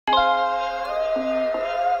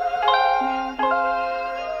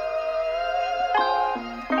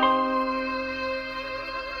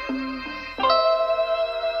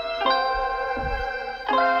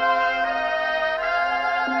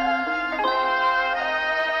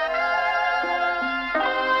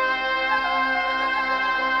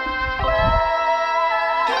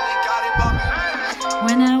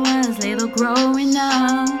growing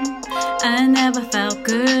up, I never felt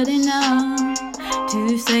good enough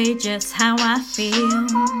to say just how I feel,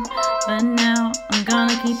 but now I'm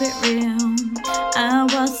gonna keep it real. I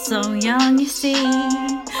was so young, you see,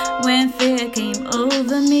 when fear came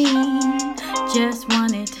over me. Just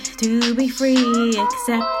wanted to be free,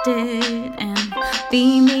 accepted and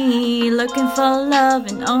be me. Looking for love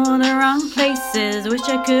in all the wrong places. Wish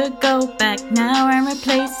I could go back now and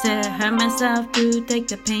replace it. Hurt myself to take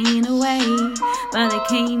the pain away, but it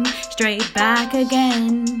came straight back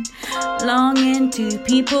again. Longing to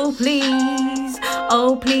people please,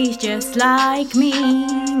 oh please just like me.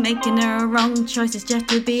 Making the wrong choices just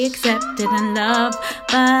to be accepted and loved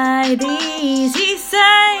by these. He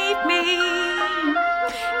saved me,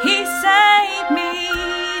 he saved me,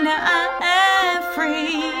 now I am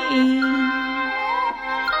free.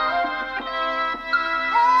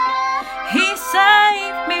 He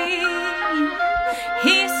saved me,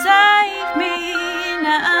 he saved me,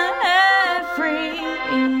 now I am free.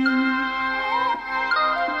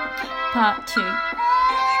 Part 2.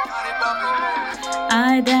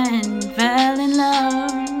 I then fell in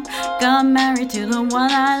love, got married to the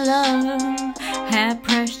one I love, had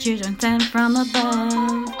precious children sent from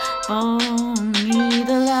above for me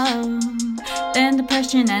to love. Then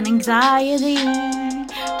depression and anxiety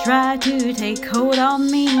tried to take hold of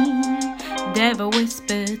me. Devil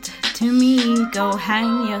whispered to me, go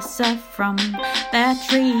hang yourself from that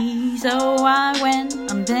tree. So I went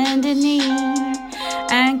on bended knee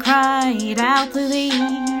and cried out to thee,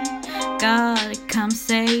 God, come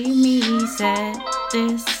save me, set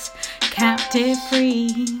this captive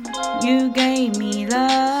free. You gave me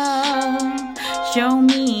love, show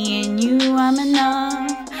me in you I'm enough.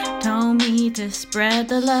 Told me to spread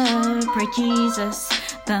the love, pray Jesus,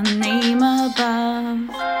 the name above.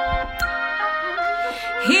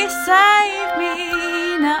 He saved me,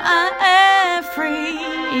 now I am free.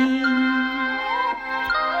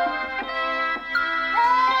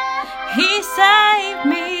 He saved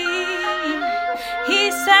me,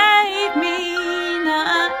 he saved me, now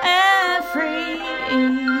I am free.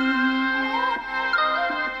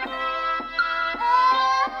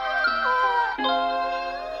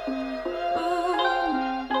 Ooh.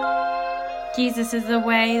 Jesus is the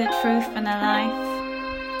way, the truth, and the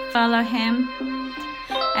life. Follow him,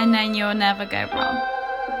 and then you'll never go wrong.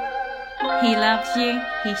 He loves you,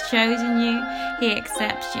 he's chosen you, he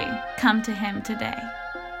accepts you. Come to him today.